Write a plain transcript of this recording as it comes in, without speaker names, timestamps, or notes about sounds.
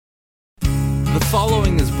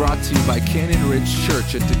following is brought to you by Canyon Ridge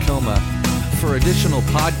Church in Tacoma. For additional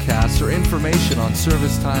podcasts or information on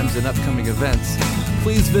service times and upcoming events,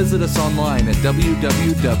 please visit us online at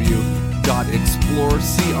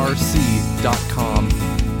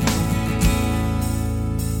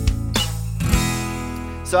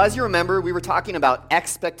www.explorecrc.com. So as you remember, we were talking about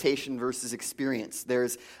expectation versus experience.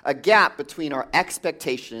 There's a gap between our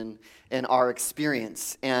expectation and our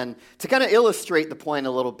experience. And to kind of illustrate the point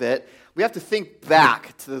a little bit, we have to think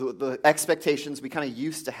back to the expectations we kind of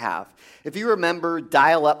used to have. If you remember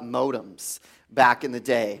dial-up modems back in the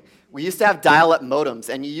day, we used to have dial-up modems,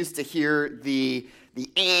 and you used to hear the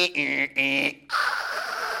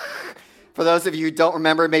For those of you who don't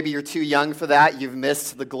remember, maybe you're too young for that. You've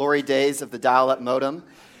missed the glory days of the dial-up modem,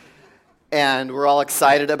 and we're all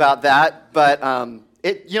excited about that. But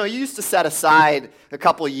you used to set aside a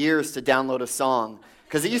couple of years to download a song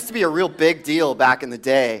because it used to be a real big deal back in the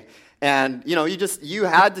day. And you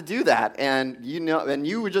had to do that, and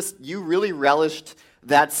you really relished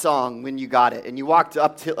that song when you got it, and you walked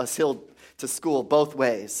up a hill to school both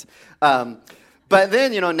ways. But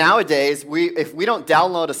then nowadays if we don't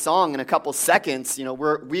download a song in a couple seconds,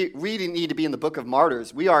 we need to be in the Book of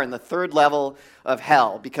Martyrs. We are in the third level of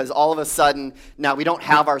hell because all of a sudden now we don't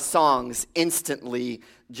have our songs instantly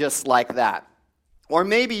just like that. Or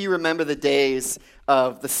maybe you remember the days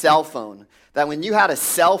of the cell phone. That when you had a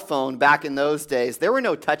cell phone back in those days, there were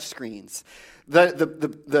no touch screens.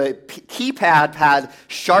 The keypad had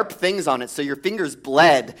sharp things on it, so your fingers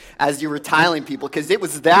bled as you were dialing people, because it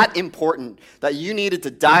was that important that you needed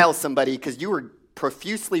to dial somebody because you were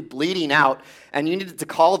profusely bleeding out, and you needed to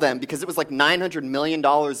call them because it was like $900 million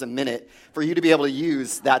a minute for you to be able to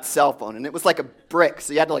use that cell phone. And it was like a brick,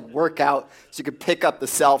 so you had to work out so you could pick up the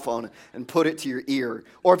cell phone and put it to your ear.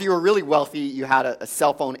 Or if you were really wealthy, you had a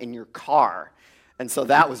cell phone in your car. And so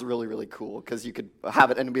that was really, really cool because you could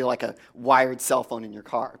have it and it'd be like a wired cell phone in your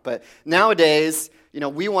car. But nowadays,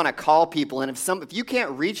 we want to call people, and if you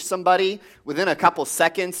can't reach somebody within a couple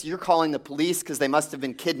seconds, you're calling the police because they must have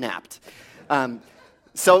been kidnapped.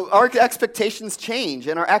 So our expectations change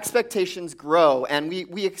and our expectations grow, and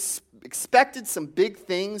we expected some big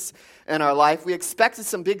things in our life. We expected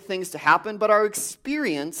some big things to happen, but our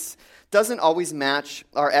experience doesn't always match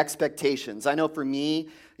our expectations. I know for me,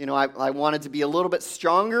 I wanted to be a little bit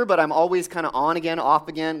stronger, but I'm always kind of on again, off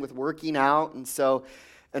again with working out, and so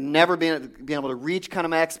I've never been able to reach kind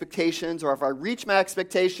of my expectations, or if I reach my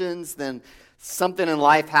expectations, then something in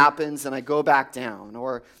life happens and I go back down.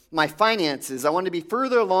 Or my finances, I want to be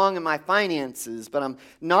further along in my finances, but I'm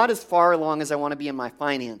not as far along as I want to be in my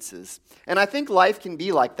finances. And I think life can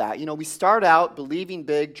be like that. We start out believing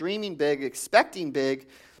big, dreaming big, expecting big,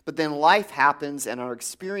 but then life happens and our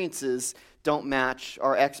experiences don't match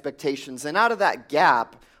our expectations. And out of that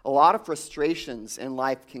gap, a lot of frustrations in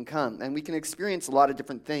life can come, and we can experience a lot of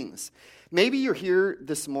different things. Maybe you're here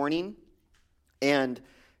this morning and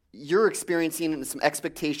you're experiencing some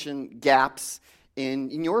expectation gaps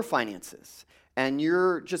in your finances, and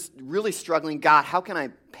you're just really struggling. God, how can I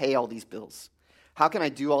pay all these bills? How can I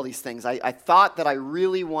do all these things? I thought that I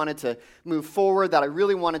really wanted to move forward, that I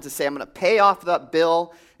really wanted to say, I'm going to pay off that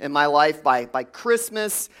bill in my life by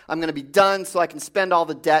Christmas. I'm going to be done so I can spend all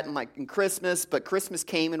the debt in Christmas. But Christmas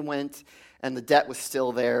came and went, and the debt was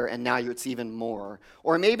still there, and now it's even more.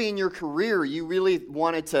 Or maybe in your career, you really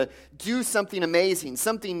wanted to do something amazing,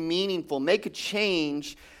 something meaningful, make a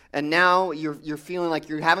change, and now you're feeling like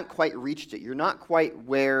you haven't quite reached it. You're not quite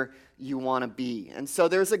where you want to be. And so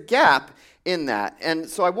there's a gap in that. And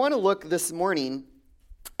so I want to look this morning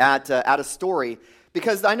at a story,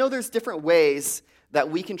 because I know there's different ways that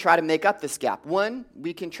we can try to make up this gap. One,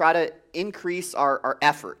 we can try to increase our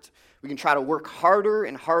effort. We can try to work harder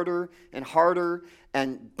and harder and harder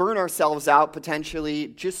and burn ourselves out potentially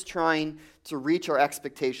just trying to reach our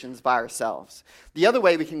expectations by ourselves. The other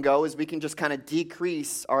way we can go is we can just kind of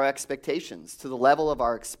decrease our expectations to the level of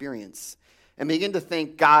our experience and begin to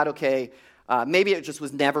think, God, okay, maybe it just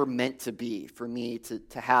was never meant to be for me to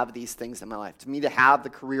have these things in my life, for me to have the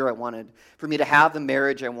career I wanted, for me to have the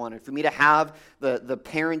marriage I wanted, for me to have the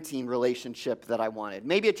parenting relationship that I wanted.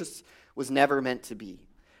 Maybe it just was never meant to be.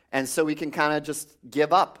 And so we can kind of just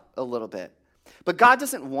give up a little bit. But God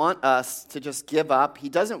doesn't want us to just give up. He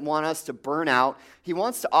doesn't want us to burn out. He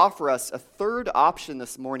wants to offer us a third option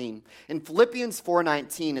this morning. In Philippians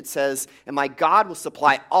 4:19, it says, "And my God will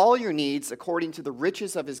supply all your needs according to the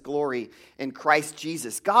riches of his glory in Christ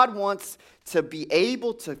Jesus." God wants to be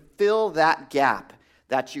able to fill that gap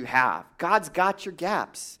that you have. God's got your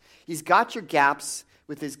gaps. He's got your gaps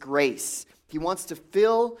with his grace. He wants to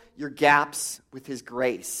fill your gaps with his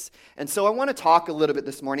grace. And so I want to talk a little bit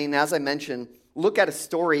this morning, and as I mentioned, look at a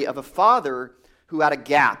story of a father who had a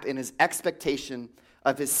gap in his expectation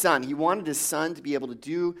of his son. He wanted his son to be able to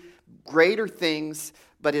do greater things,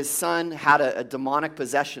 but his son had a demonic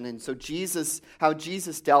possession, and so how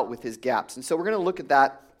Jesus dealt with his gaps. And so we're going to look at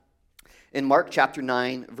that in Mark chapter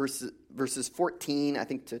 9, verses 14, I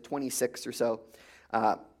think, to 26 or so.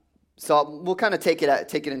 So we'll kind of take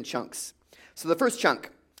it in chunks. So the first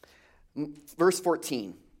chunk, verse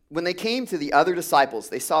 14. When they came to the other disciples,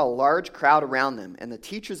 they saw a large crowd around them and the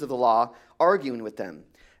teachers of the law arguing with them.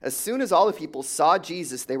 As soon as all the people saw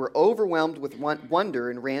Jesus, they were overwhelmed with wonder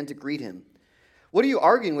and ran to greet him. "What are you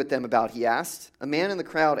arguing with them about?" he asked. A man in the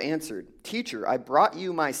crowd answered, "Teacher, I brought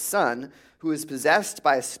you my son, who is possessed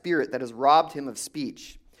by a spirit that has robbed him of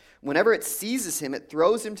speech. Whenever it seizes him, it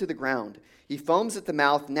throws him to the ground. He foams at the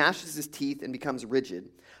mouth, gnashes his teeth, and becomes rigid.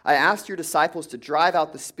 I asked your disciples to drive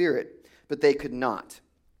out the spirit, but they could not."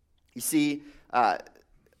 You see,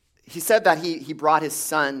 he said that he brought his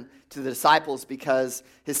son to the disciples because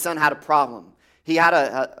his son had a problem. He had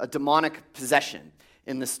a demonic possession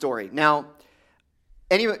in this story. Now,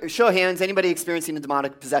 show of hands, anybody experiencing a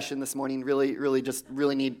demonic possession this morning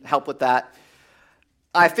really need help with that?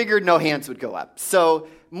 I figured no hands would go up. So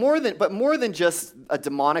more than just a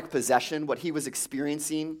demonic possession, what he was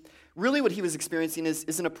experiencing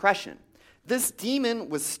is an oppression. This demon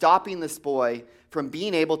was stopping this boy from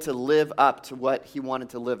being able to live up to what he wanted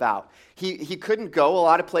to live out. He couldn't go a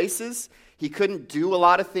lot of places. He couldn't do a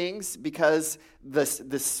lot of things because this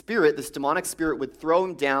demonic spirit would throw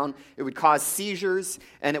him down. It would cause seizures,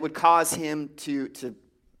 and it would cause him to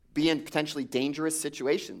be in potentially dangerous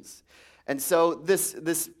situations. And so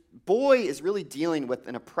this boy is really dealing with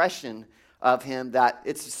an oppression of him that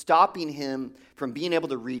it's stopping him from being able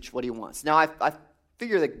to reach what he wants. Now, I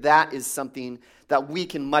figure that is something that we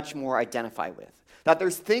can much more identify with. That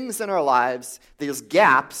there's things in our lives, there's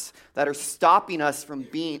gaps that are stopping us from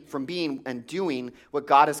being and doing what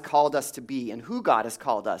God has called us to be and who God has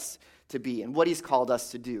called us to be and what he's called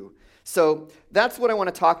us to do. So that's what I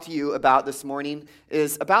want to talk to you about this morning,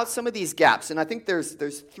 is about some of these gaps. And I think there's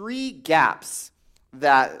three gaps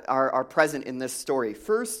that are present in this story.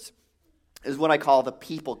 First is what I call the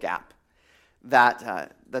people gap.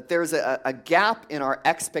 That there's a gap in our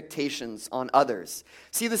expectations on others.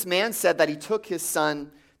 See, this man said that he took his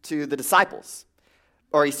son to the disciples.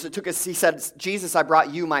 Or he said, "Jesus, I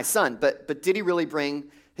brought you my son." But did he really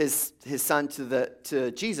bring his son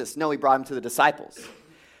to Jesus? No, he brought him to the disciples.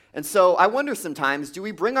 And so I wonder sometimes, do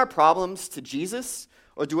we bring our problems to Jesus,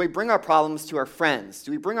 or do we bring our problems to our friends?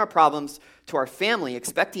 Do we bring our problems to our family,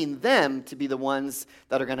 expecting them to be the ones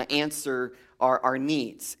that are going to answer our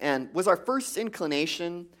needs? And was our first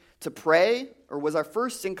inclination to pray, or was our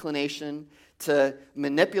first inclination to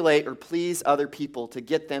manipulate or please other people to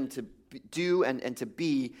get them to do and to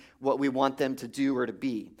be what we want them to do or to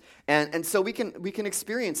be? And so we can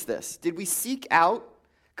experience this. Did we seek out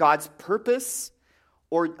God's purpose,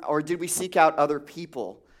 or did we seek out other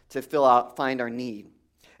people to find our need?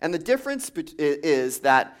 And the difference is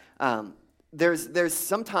that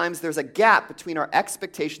sometimes there's a gap between our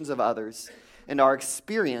expectations of others and our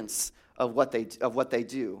experience of what they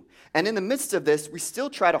do. And in the midst of this, we still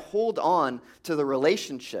try to hold on to the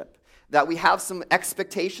relationship, that we have some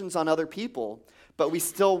expectations on other people, but we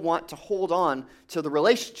still want to hold on to the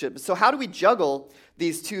relationship. So how do we juggle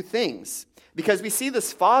these two things? Because we see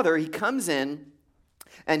this father, he comes in,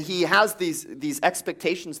 and he has these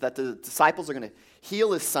expectations that the disciples are going to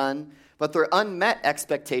heal his son, but they're unmet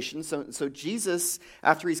expectations. So Jesus,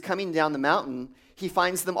 after he's coming down the mountain, he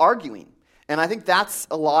finds them arguing. And I think that's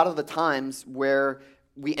a lot of the times where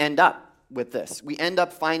we end up with this. We end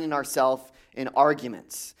up finding ourselves in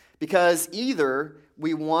arguments. Because either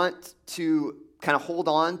we want to kind of hold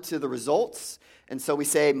on to the results, and so we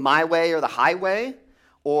say my way or the highway,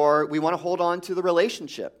 or we want to hold on to the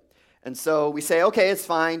relationship. And so we say, okay, it's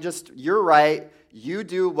fine, just you're right, you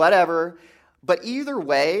do whatever. But either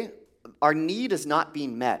way, our need is not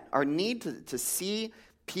being met. Our need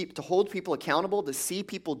to hold people accountable, to see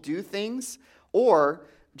people do things, or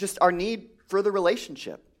just our need for the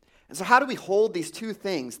relationship. And so how do we hold these two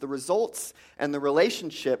things, the results and the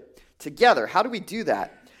relationship, together? How do we do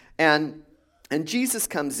that? And Jesus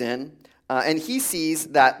comes in, and he sees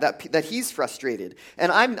that he's frustrated.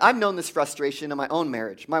 And I've known this frustration in my own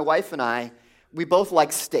marriage. My wife and I, we both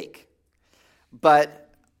like steak. But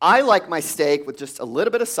I like my steak with just a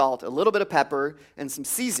little bit of salt, a little bit of pepper, and some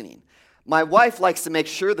seasoning. My wife likes to make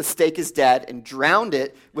sure the steak is dead and drown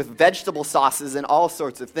it with vegetable sauces and all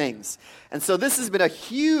sorts of things. And so this has been a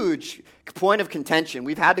huge point of contention.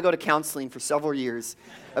 We've had to go to counseling for several years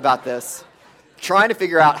about this, trying to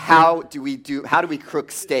figure out how do we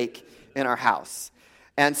cook steak in our house.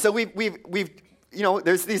 And so we've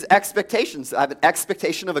there's these expectations. I have an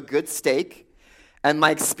expectation of a good steak, and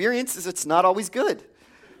my experience is it's not always good.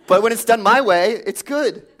 But when it's done my way, it's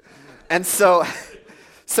good. And so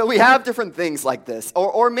we have different things like this.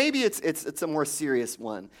 Or maybe it's a more serious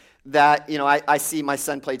one that, I see my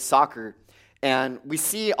son played soccer, and we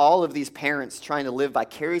see all of these parents trying to live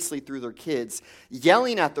vicariously through their kids,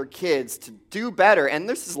 yelling at their kids to do better. And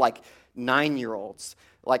this is like 9-year-olds.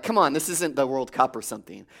 Like, come on, this isn't the World Cup or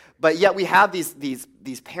something. But yet we have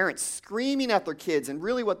these parents screaming at their kids, and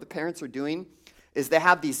really what the parents are doing is they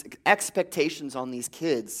have these expectations on these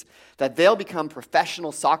kids that they'll become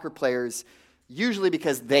professional soccer players, usually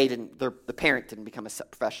because the parent didn't become a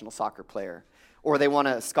professional soccer player, or they want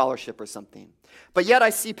a scholarship or something. But yet I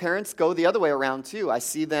see parents go the other way around too. I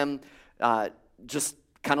see them just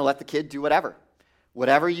kind of let the kid do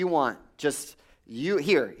whatever you want. Just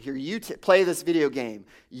play this video game.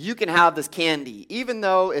 You can have this candy. Even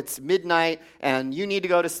though it's midnight and you need to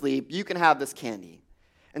go to sleep, you can have this candy.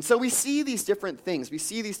 And so we see these different things.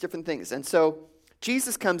 And so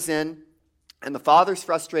Jesus comes in, and the Father's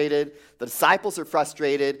frustrated, the disciples are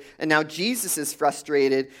frustrated, and now Jesus is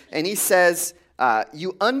frustrated, and he says,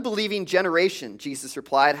 "You unbelieving generation," Jesus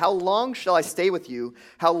replied, "how long shall I stay with you?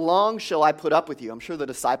 How long shall I put up with you?" I'm sure the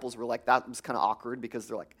disciples were like, that was kind of awkward, because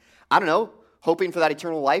they're like, I don't know, hoping for that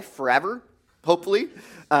eternal life forever, hopefully.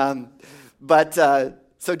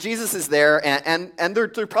 So Jesus is there, and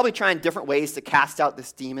they're probably trying different ways to cast out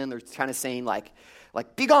this demon. They're kind of saying like,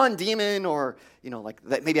 "Be gone, demon," or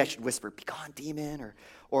maybe I should whisper, "Be gone, demon,"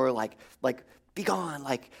 or like "Be gone,"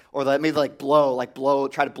 or maybe blow,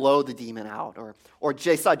 try to blow the demon out, or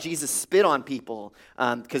they saw Jesus spit on people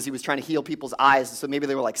because he was trying to heal people's eyes, so maybe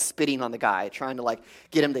they were spitting on the guy, trying to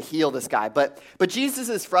get him to heal this guy. But Jesus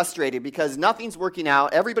is frustrated because nothing's working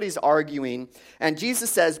out. Everybody's arguing, and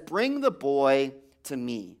Jesus says, "Bring the boy to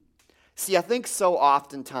me." See, I think so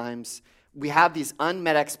oftentimes we have these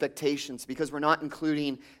unmet expectations because we're not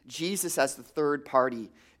including Jesus as the third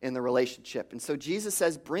party in the relationship. And so Jesus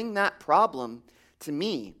says, "Bring that problem to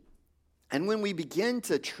me." And when we begin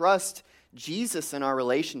to trust Jesus in our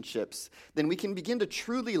relationships, then we can begin to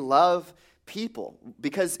truly love people.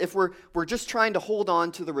 Because if we're just trying to hold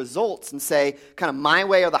on to the results and say, kind of my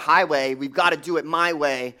way or the highway, we've got to do it my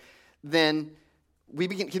way, then we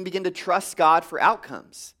can begin to trust God for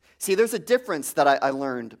outcomes. See, there's a difference that I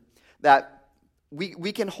learned, that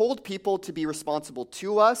we can hold people to be responsible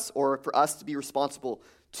to us or for us to be responsible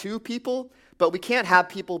to people, but we can't have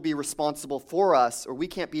people be responsible for us, or we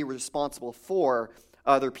can't be responsible for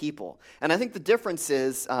other people. And I think the difference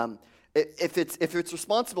is if it's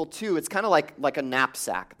responsible to, it's kind of like a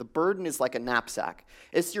knapsack. The burden is like a knapsack.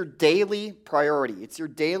 It's your daily priority. It's your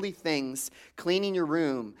daily things, cleaning your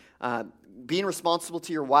room, being responsible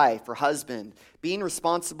to your wife or husband, being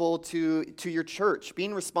responsible to your church,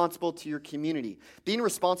 being responsible to your community, being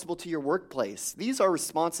responsible to your workplace. These are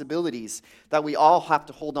responsibilities that we all have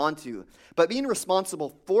to hold on to. But being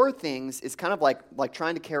responsible for things is kind of like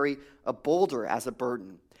trying to carry a boulder as a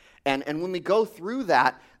burden. And when we go through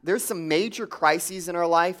that, there's some major crises in our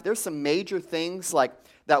life. There's some major things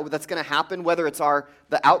that's going to happen, whether it's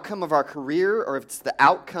the outcome of our career, or if it's the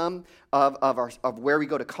outcome of where we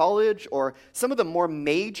go to college, or some of the more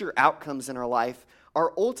major outcomes in our life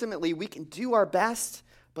are ultimately we can do our best,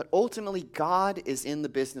 but ultimately God is in the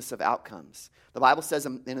business of outcomes. The Bible says,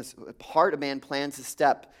 "In his heart a man plans his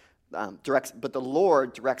step, but the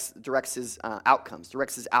Lord directs his outcomes,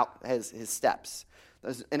 directs his steps.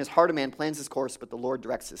 In his heart a man plans his course, but the Lord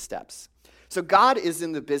directs his steps." So God is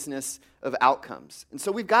in the business of outcomes. And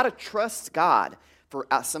so we've got to trust God for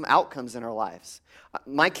some outcomes in our lives.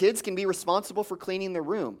 My kids can be responsible for cleaning their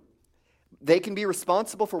room. They can be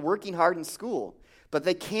responsible for working hard in school, but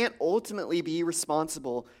they can't ultimately be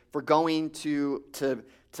responsible for going to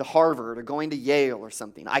Harvard or going to Yale or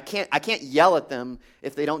something. I can't yell at them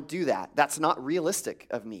if they don't do that. That's not realistic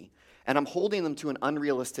of me. And I'm holding them to an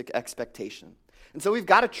unrealistic expectation. And so we've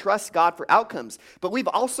got to trust God for outcomes, but we've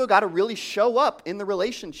also got to really show up in the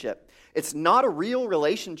relationship. It's not a real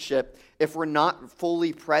relationship if we're not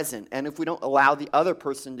fully present and if we don't allow the other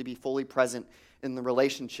person to be fully present in the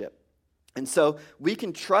relationship. And so we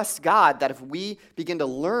can trust God that if we begin to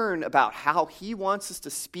learn about how he wants us to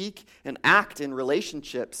speak and act in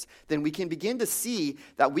relationships, then we can begin to see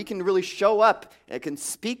that we can really show up and can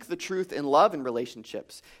speak the truth in love in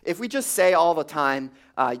relationships. If we just say all the time,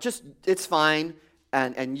 it's fine,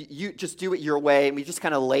 and you just do it your way, and we just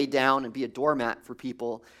kind of lay down and be a doormat for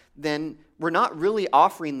people, then we're not really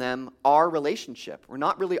offering them our relationship. We're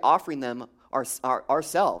not really offering them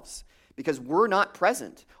ourselves. Because we're not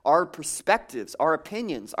present. Our perspectives, our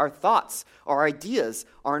opinions, our thoughts, our ideas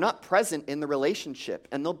are not present in the relationship.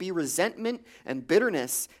 And there'll be resentment and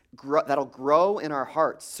bitterness that'll grow in our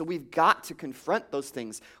hearts. So we've got to confront those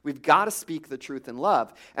things. We've got to speak the truth in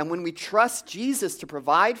love. And when we trust Jesus to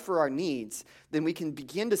provide for our needs, then we can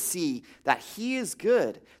begin to see that he is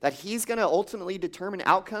good, that he's going to ultimately determine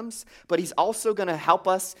outcomes, but he's also going to help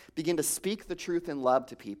us begin to speak the truth in love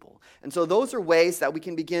to people. And so those are ways that we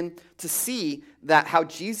can begin to see that how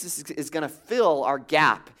Jesus is going to fill our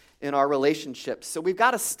gap in our relationships. So we've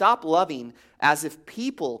got to stop loving as if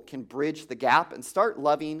people can bridge the gap and start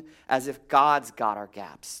loving as if God's got our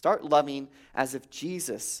gaps. Start loving as if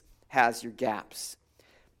Jesus has your gaps.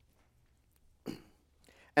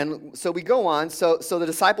 And so we go on. So the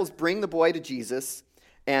disciples bring the boy to Jesus,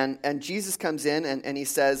 and Jesus comes in and he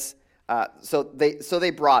says, so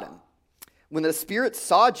they brought him. When the spirit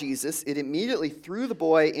saw Jesus, it immediately threw the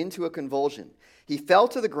boy into a convulsion. He fell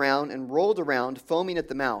to the ground and rolled around, foaming at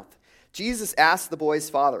the mouth. Jesus asked the boy's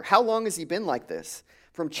father, "How long has he been like this?"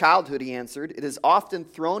 "From childhood," he answered. "It has often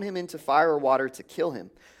thrown him into fire or water to kill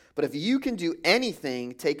him. But if you can do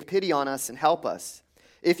anything, take pity on us and help us."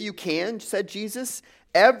 "If you can," said Jesus,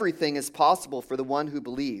 "everything is possible for the one who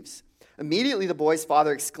believes." Immediately the boy's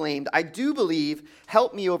father exclaimed, "I do believe.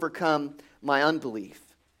 Help me overcome my unbelief."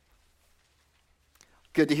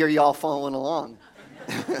 Good to hear you all following along.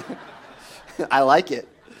 I like it.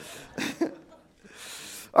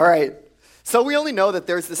 All right. So we only know that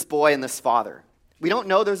there's this boy and this father. We don't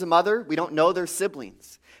know there's a mother. We don't know there's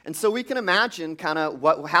siblings. And so we can imagine kind of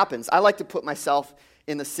what happens. I like to put myself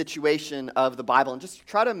in the situation of the Bible and just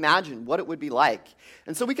try to imagine what it would be like.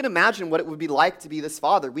 And so we can imagine what it would be like to be this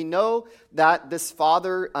father. We know that this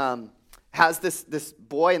father has this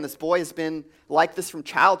boy, and this boy has been like this from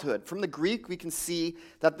childhood. From the Greek, we can see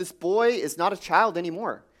that this boy is not a child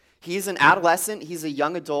anymore. He's an adolescent, he's a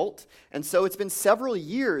young adult, and so it's been several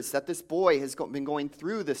years that this boy has been going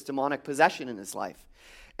through this demonic possession in his life.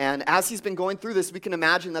 And as he's been going through this, we can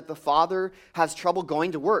imagine that the father has trouble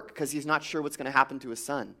going to work because he's not sure what's going to happen to his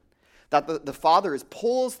son. That the father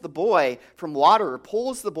pulls the boy from water or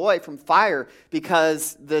pulls the boy from fire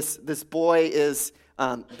because this boy is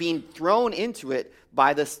being thrown into it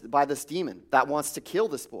by this demon that wants to kill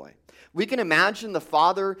this boy. We can imagine the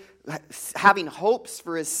father having hopes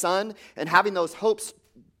for his son and having those hopes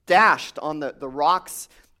dashed on the rocks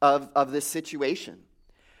of this situation.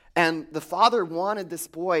 And the father wanted this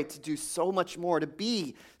boy to do so much more, to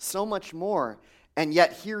be so much more, and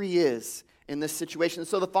yet here he is in this situation.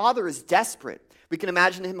 So the father is desperate. We can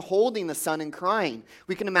imagine him holding the son and crying.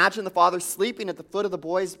 We can imagine the father sleeping at the foot of the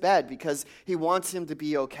boy's bed because he wants him to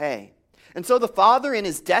be okay. And so the father, in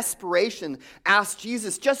his desperation, asked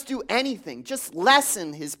Jesus, just do anything. Just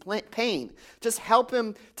lessen his pain. Just help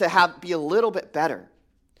him to be a little bit better.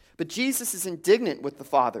 But Jesus is indignant with the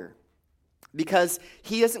father because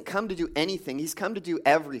he hasn't come to do anything. He's come to do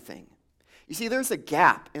everything. You see, there's a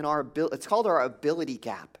gap in our ability. It's called our ability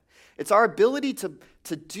gap. It's our ability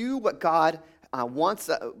to do what God wants,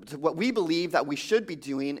 to what we believe that we should be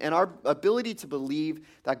doing, and our ability to believe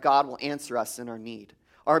that God will answer us in our need.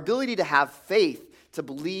 Our ability to have faith, to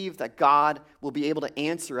believe that God will be able to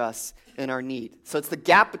answer us in our need. So it's the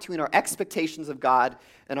gap between our expectations of God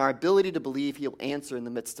and our ability to believe he'll answer in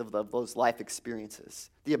the midst of those life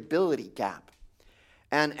experiences. The ability gap.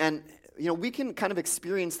 And we can kind of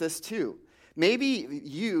experience this too. Maybe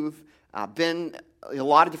you've been in a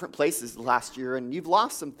lot of different places last year and you've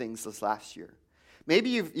lost some things this last year.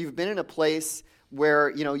 Maybe you've been in a place where,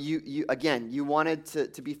 you wanted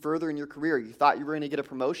to be further in your career. You thought you were going to get a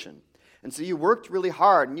promotion. And so you worked really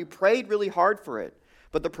hard and you prayed really hard for it,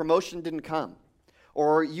 but the promotion didn't come.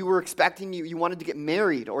 Or you were expecting, you wanted to get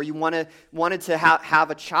married, or you wanted to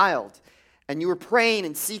have a child. And you were praying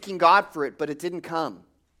and seeking God for it, but it didn't come.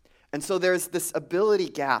 And so there's this ability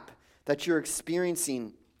gap that you're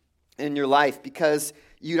experiencing in your life because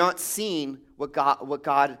you're not seeing what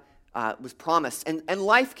God was promised. And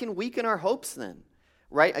life can weaken our hopes then,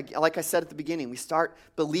 right? Like I said at the beginning, we start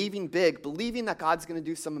believing big, believing that God's going to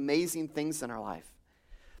do some amazing things in our life.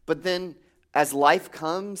 But then as life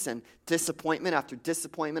comes and disappointment after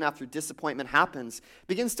disappointment after disappointment happens, it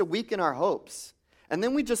begins to weaken our hopes. And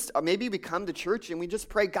then maybe we come to church and we just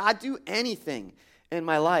pray, God, do anything in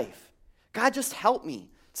my life. God, just help me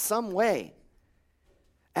some way.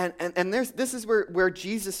 And this is where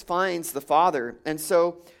Jesus finds the Father. And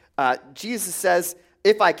so Jesus says,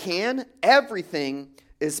 if I can, everything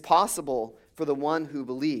is possible for the one who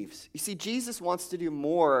believes. You see, Jesus wants to do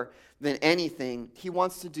more than anything. He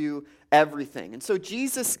wants to do everything. And so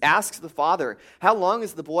Jesus asks the Father, how long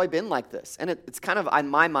has the boy been like this? And it's kind of, in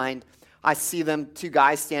my mind, I see them, two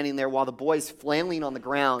guys standing there while the boy's flailing on the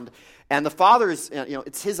ground. And the Father is,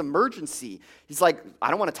 it's his emergency. He's like,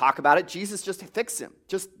 I don't want to talk about it. Jesus, just fix him.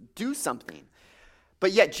 Just do something.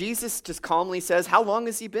 But yet Jesus just calmly says, how long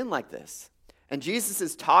has he been like this? And Jesus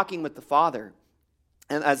is talking with the Father,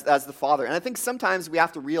 and as the Father. And I think sometimes we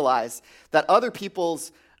have to realize that other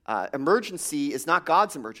people's emergency is not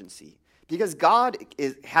God's emergency, because God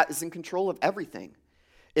is in control of everything.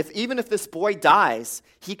 Even if this boy dies,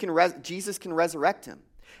 Jesus can resurrect him.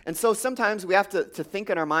 And so sometimes we have to think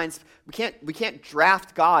in our minds, we can't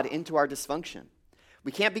draft God into our dysfunction.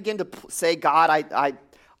 We can't begin to say, God,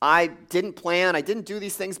 I didn't plan, I didn't do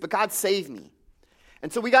these things, but God saved me.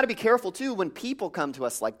 And so we got to be careful too when people come to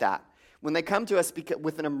us like that. When they come to us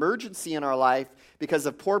with an emergency in our life because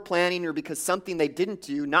of poor planning or because something they didn't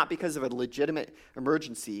do, not because of a legitimate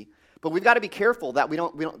emergency. But we've got to be careful that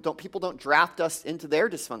people don't draft us into their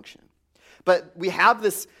dysfunction. But we have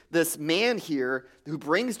this man here who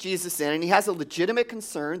brings Jesus in, and he has a legitimate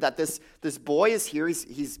concern that this boy is here.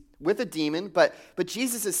 He's with a demon, but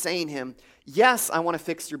Jesus is saying to him, yes, I want to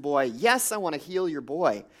fix your boy. Yes, I want to heal your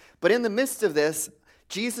boy. But in the midst of this,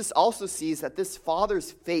 Jesus also sees that this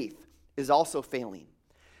father's faith is also failing.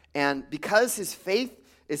 And because his faith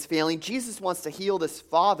is failing, Jesus wants to heal this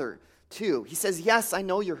father too. He says, yes, I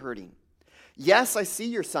know you're hurting. Yes, I see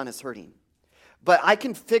your son is hurting. But I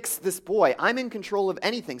can fix this boy. I'm in control of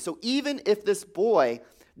anything. So even if this boy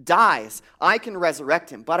dies, I can resurrect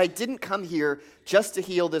him. But I didn't come here just to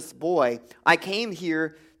heal this boy. I came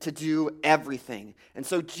here to do everything. And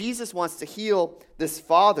so Jesus wants to heal this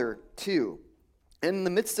father too. And in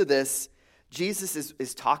the midst of this, Jesus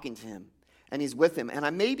is talking to him, and he's with him.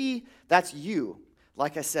 And maybe that's you.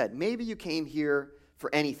 Like I said, maybe you came here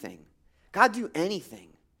for anything. God, do anything.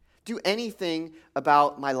 Do anything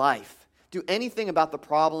about my life. Do anything about the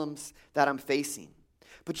problems that I'm facing.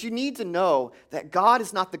 But you need to know that God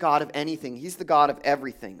is not the God of anything. He's the God of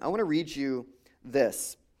everything. I want to read you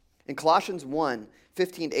this. In Colossians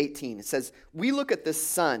 1:15-18, it says, we look at this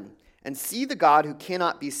Son and see the God who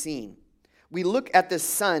cannot be seen. We look at this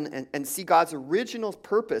Son and see God's original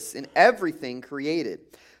purpose in everything created.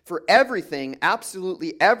 For everything,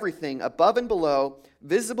 absolutely everything, above and below,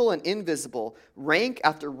 visible and invisible, rank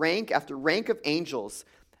after rank after rank of angels,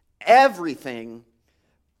 everything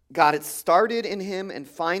got its started in him and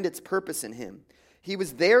find its purpose in him. He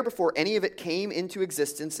was there before any of it came into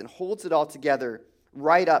existence and holds it all together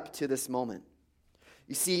right up to this moment.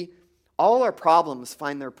 You see, all our problems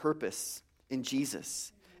find their purpose in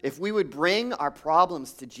Jesus. If we would bring our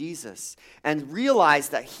problems to Jesus and realize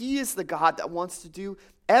that he is the God that wants to do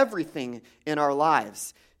everything in our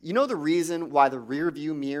lives. You know the reason why the rear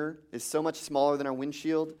view mirror is so much smaller than our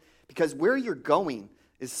windshield? Because where you're going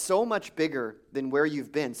is so much bigger than where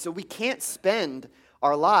you've been. So we can't spend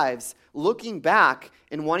our lives looking back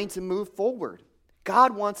and wanting to move forward.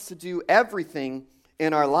 God wants to do everything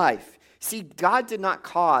in our life. See, God did not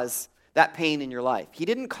cause that pain in your life. He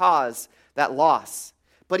didn't cause that loss.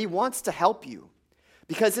 But he wants to help you.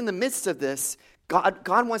 Because in the midst of this,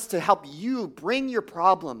 God wants to help you bring your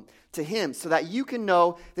problem to him so that you can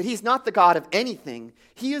know that he's not the God of anything.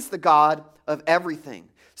 He is the God of everything.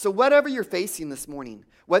 So whatever you're facing this morning,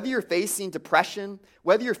 whether you're facing depression,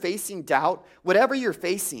 whether you're facing doubt, whatever you're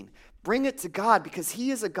facing, bring it to God, because he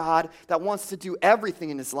is a God that wants to do everything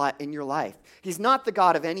in your life. He's not the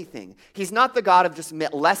God of anything. He's not the God of just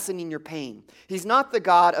lessening your pain. He's not the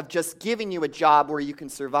God of just giving you a job where you can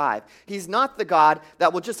survive. He's not the God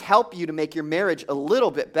that will just help you to make your marriage a little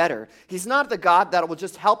bit better. He's not the God that will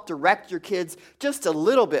just help direct your kids just a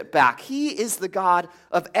little bit back. He is the God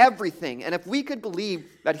of everything. And if we could believe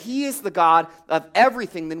that he is the God of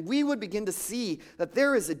everything, then we would begin to see that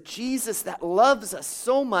there is a Jesus that loves us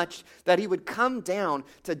so much that he would come down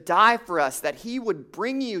to die for us, that he would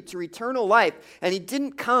bring you to eternal life. And he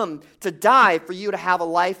didn't come to die for you to have a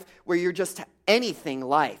life where you're just anything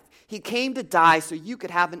life. He came to die so you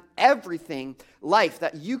could have an everything life,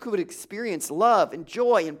 that you could experience love and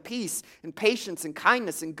joy and peace and patience and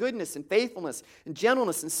kindness and goodness and faithfulness and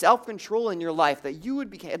gentleness and self-control in your life, that you would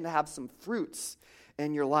begin to have some fruits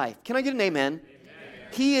in your life. Can I get an amen? Amen.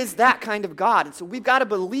 He is that kind of God. And so we've got to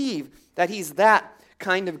believe that he's that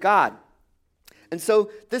kind of God. And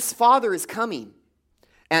so this father is coming.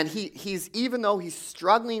 And he's even though he's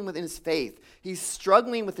struggling within his faith, he's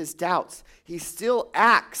struggling with his doubts, he still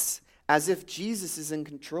acts as if Jesus is in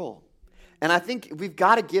control. And I think we've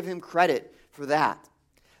got to give him credit for that.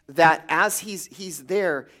 That as he's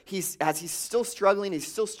there, as he's still struggling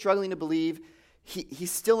to believe,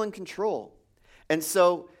 he's still in control. And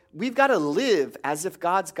so we've got to live as if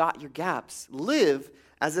God's got your gaps. Live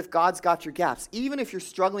as if God's got your gaps, even if you're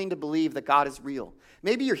struggling to believe that God is real.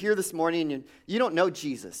 Maybe you're here this morning and you don't know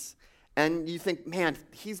Jesus, and you think, man,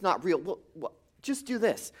 he's not real. Well, just do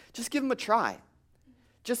this. Just give him a try.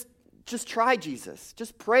 Just try Jesus.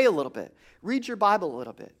 Just pray a little bit. Read your Bible a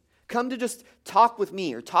little bit. Come to just talk with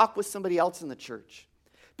me or talk with somebody else in the church.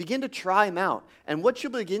 Begin to try him out. And what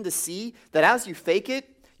you'll begin to see, that as you fake it,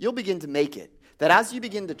 you'll begin to make it. That as you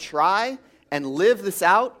begin to try and live this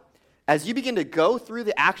out, as you begin to go through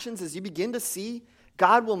the actions, as you begin to see,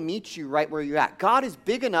 God will meet you right where you're at. God is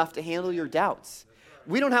big enough to handle your doubts.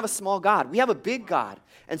 We don't have a small God. We have a big God.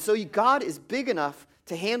 And so God is big enough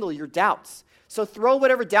to handle your doubts. So throw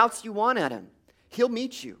whatever doubts you want at him. He'll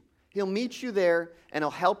meet you. He'll meet you there, and he'll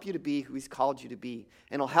help you to be who he's called you to be.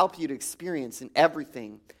 And he'll help you to experience in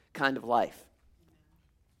everything kind of life.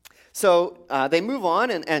 So they move on,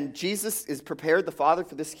 and Jesus is prepared, the Father,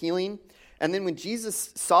 for this healing. And then when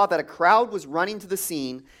Jesus saw that a crowd was running to the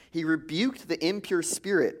scene, he rebuked the impure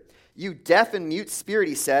spirit. "You deaf and mute spirit,"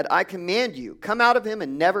 he said, "I command you, come out of him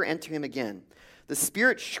and never enter him again." The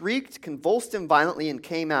spirit shrieked, convulsed him violently, and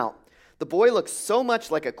came out. The boy looked so much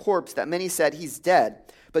like a corpse that many said, "He's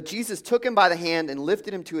dead." But Jesus took him by the hand and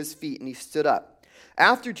lifted him to his feet, and he stood up.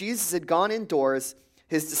 After Jesus had gone indoors,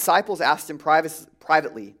 his disciples asked him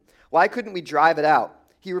privately, "Why couldn't we drive it out?"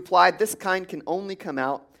 He replied, "This kind can only come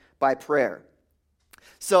out by prayer."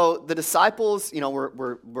 So the disciples,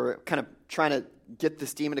 were kind of trying to get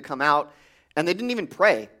this demon to come out, and they didn't even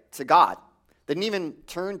pray to God. They didn't even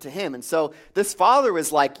turn to him. And so this father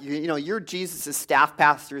was like, you're Jesus' staff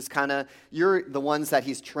pastors, kind of, you're the ones that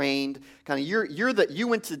he's trained, kind of, you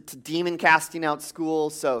went to demon casting out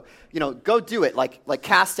school, so, go do it, like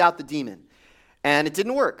cast out the demon. And it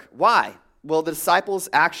didn't work. Why? Well, the disciples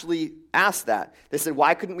actually asked that. They said,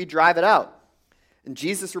 "Why couldn't we drive it out?" And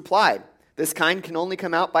Jesus replied, "This kind can only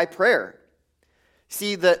come out by prayer."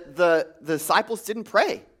 See, the disciples didn't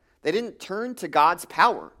pray. They didn't turn to God's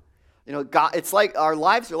power. God, it's like our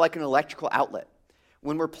lives are like an electrical outlet.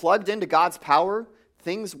 When we're plugged into God's power,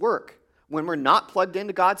 things work. When we're not plugged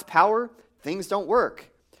into God's power, things don't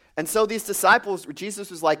work. And so these disciples,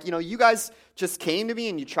 Jesus was like, you guys just came to me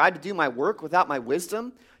and you tried to do my work without my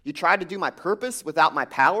wisdom. You tried to do my purpose without my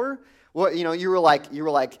power. Well, you were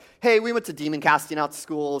like, hey, we went to demon casting out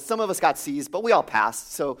school. Some of us got C's, but we all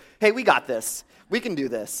passed. So, hey, we got this. We can do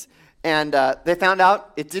this. And they found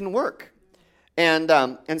out it didn't work.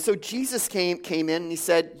 And so Jesus came in and he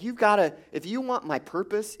said, you've got to, if you want my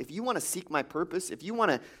purpose, if you want to seek my purpose, if you want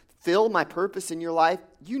to fill my purpose in your life,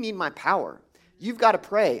 you need my power. You've got to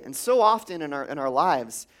pray. And so often in our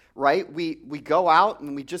lives, right, we go out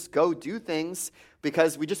and we just go do things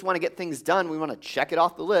because we just want to get things done. We want to check it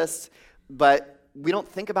off the list, but we don't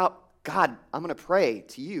think about, God, I'm going to pray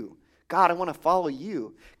to you. God, I want to follow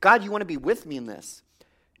you. God, you want to be with me in this.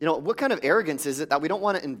 What kind of arrogance is it that we don't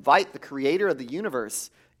want to invite the creator of the universe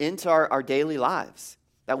into our daily lives?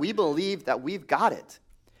 That we believe that we've got it.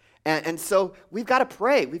 And so we've got to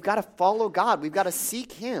pray. We've got to follow God. We've got to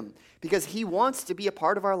seek him because he wants to be a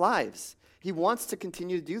part of our lives. He wants to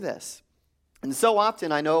continue to do this. And so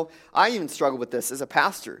often, I know I even struggle with this as a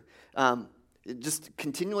pastor, just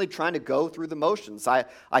continually trying to go through the motions. I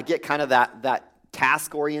get kind of that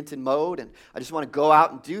task-oriented mode, and I just want to go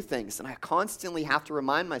out and do things. And I constantly have to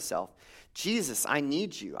remind myself, Jesus, I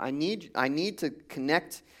need you. I need to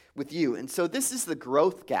connect with you. And so this is the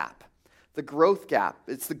growth gap. The growth gap.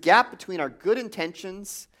 It's the gap between our good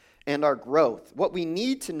intentions and our growth. What we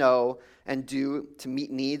need to know and do to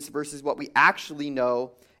meet needs versus what we actually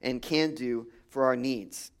know and can do for our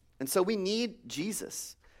needs. And so we need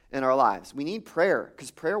Jesus in our lives. We need prayer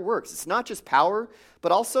because prayer works. It's not just power,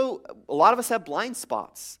 but also a lot of us have blind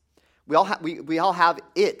spots. We all have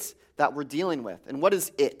it that we're dealing with. And what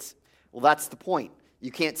is it? Well, that's the point.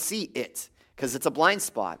 You can't see it because it's a blind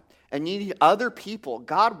spot. And you need other people.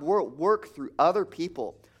 God will work through other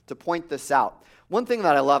people to point this out. One thing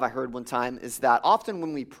that I heard one time, is that often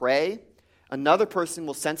when we pray, another person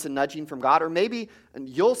will sense a nudging from God, or maybe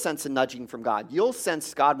you'll sense a nudging from God. You'll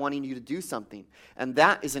sense God wanting you to do something, and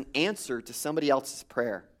that is an answer to somebody else's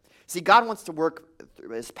prayer. See, God wants to work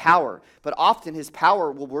through his power, but often his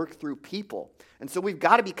power will work through people. And so we've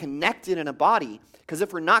got to be connected in a body, because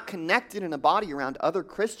if we're not connected in a body around other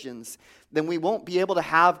Christians, then we won't be able to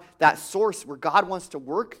have that source where God wants to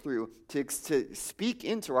work through to speak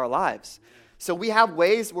into our lives. So we have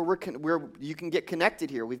ways where you can get connected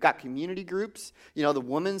here. We've got community groups. The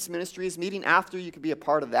women's ministry is meeting after. You could be a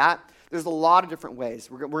part of that. There's a lot of different ways.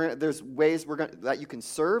 There's ways that you can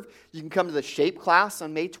serve. You can come to the Shape class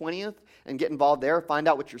on May 20th and get involved there, find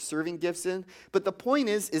out what your serving gifts in. But the point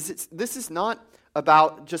is this is not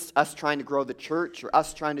about just us trying to grow the church or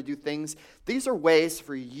us trying to do things. These are ways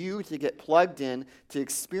for you to get plugged in, to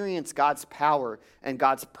experience God's power and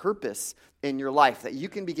God's purpose in your life, that you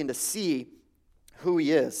can begin to see who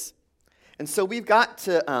he is. And so we've got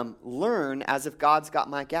to learn as if God's got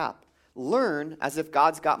my gap. Learn as if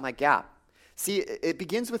God's got my gap. See, it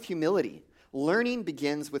begins with humility. Learning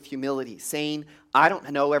begins with humility, saying, I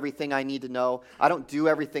don't know everything I need to know. I don't do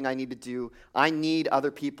everything I need to do. I need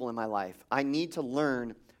other people in my life. I need to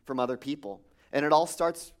learn from other people. And it all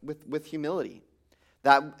starts with humility.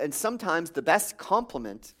 And sometimes the best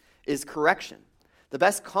compliment is correction. The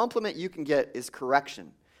best compliment you can get is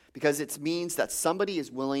correction, because it means that somebody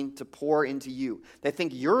is willing to pour into you. They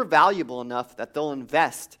think you're valuable enough that they'll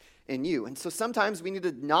invest in you. And so sometimes we need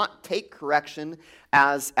to not take correction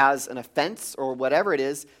as an offense or whatever it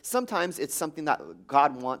is. Sometimes it's something that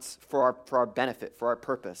God wants for our benefit, for our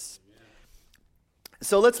purpose.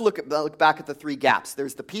 So let's look back at the three gaps.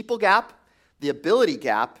 There's the people gap, the ability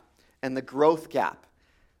gap, and the growth gap.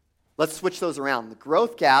 Let's switch those around. The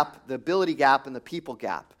growth gap, the ability gap, and the people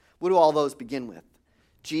gap. What do all those begin with?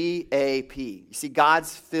 G-A-P. You see,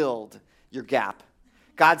 God's filled your gap.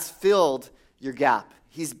 God's filled your gap.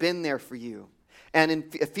 He's been there for you. And in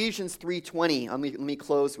Ephesians 3:20, let me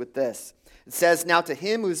close with this. It says, now to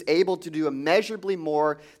him who's able to do immeasurably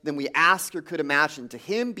more than we ask or could imagine, to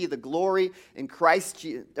him be the glory in Christ,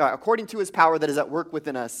 according to his power that is at work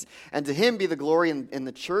within us. And to him be the glory in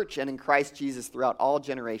the church and in Christ Jesus throughout all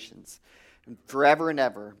generations, and forever and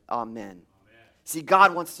ever. Amen. Amen. See,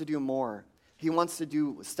 God wants to do more. He wants to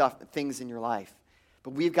do things in your life.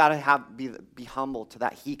 But we've got to be humble to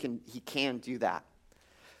that. He can do that.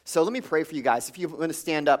 So let me pray for you guys. If you want to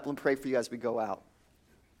stand up, let me pray for you as we go out.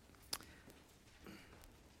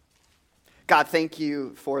 God, thank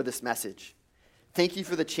you for this message. Thank you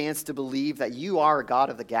for the chance to believe that you are a God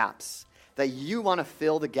of the gaps, that you want to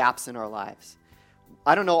fill the gaps in our lives.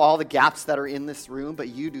 I don't know all the gaps that are in this room, but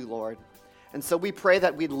you do, Lord. And so we pray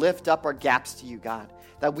that we'd lift up our gaps to you, God,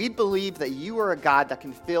 that we'd believe that you are a God that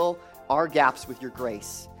can fill our gaps with your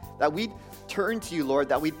grace, that we'd turn to you, Lord,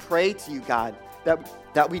 that we'd pray to you, God,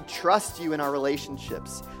 that we'd trust you in our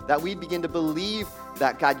relationships, that we'd begin to believe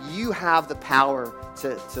that, God, you have the power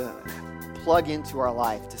to plug into our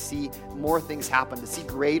life, to see more things happen, to see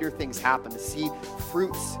greater things happen, to see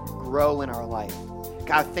fruits grow in our life.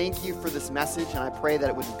 God, thank you for this message, and I pray that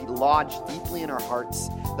it would be lodged deeply in our hearts,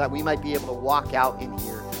 that we might be able to walk out in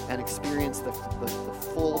here and experience the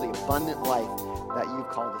full, the abundant life that you've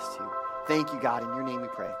called us to. Thank you, God. In your name we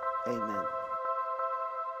pray. Amen.